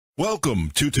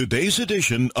Welcome to today's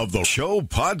edition of the Show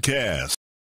Podcast.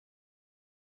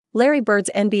 Larry Bird's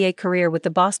NBA career with the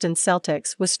Boston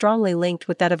Celtics was strongly linked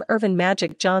with that of Earvin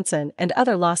Magic Johnson and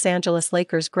other Los Angeles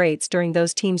Lakers greats during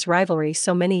those teams' rivalry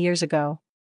so many years ago.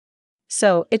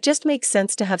 So, it just makes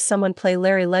sense to have someone play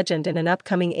Larry Legend in an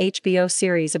upcoming HBO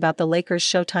series about the Lakers'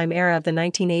 Showtime era of the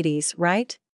 1980s,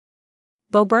 right?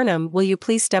 Bo Burnham, will you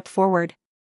please step forward?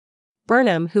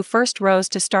 Burnham, who first rose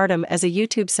to stardom as a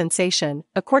YouTube sensation,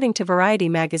 according to Variety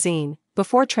magazine,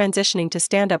 before transitioning to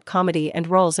stand-up comedy and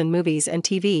roles in movies and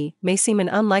TV, may seem an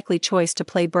unlikely choice to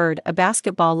play Bird, a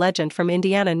basketball legend from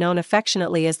Indiana known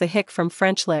affectionately as the Hick from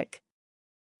French Lick.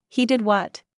 He did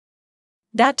what?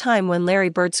 That time when Larry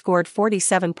Bird scored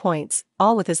 47 points,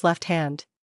 all with his left hand.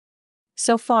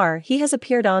 So far, he has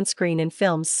appeared on-screen in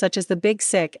films such as The Big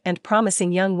Sick and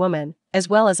Promising Young Woman, as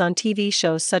well as on TV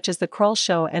shows such as The Kroll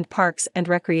Show and Parks and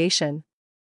Recreation.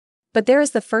 But there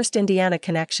is the first Indiana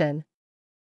connection.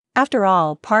 After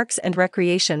all, Parks and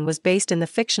Recreation was based in the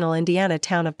fictional Indiana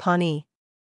town of Pawnee.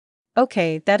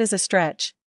 Okay, that is a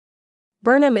stretch.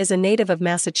 Burnham is a native of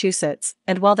Massachusetts,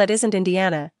 and while that isn't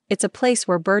Indiana, it's a place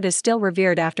where Bird is still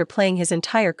revered after playing his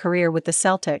entire career with the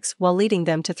Celtics while leading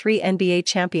them to 3 NBA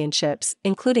championships,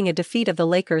 including a defeat of the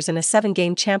Lakers in a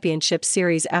 7-game championship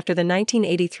series after the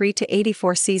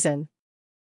 1983-84 season.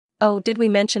 Oh, did we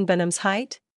mention Burnham's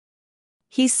height?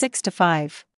 He's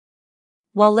 6'5".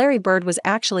 While Larry Bird was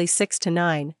actually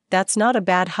 6'9", that's not a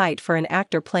bad height for an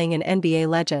actor playing an NBA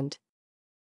legend.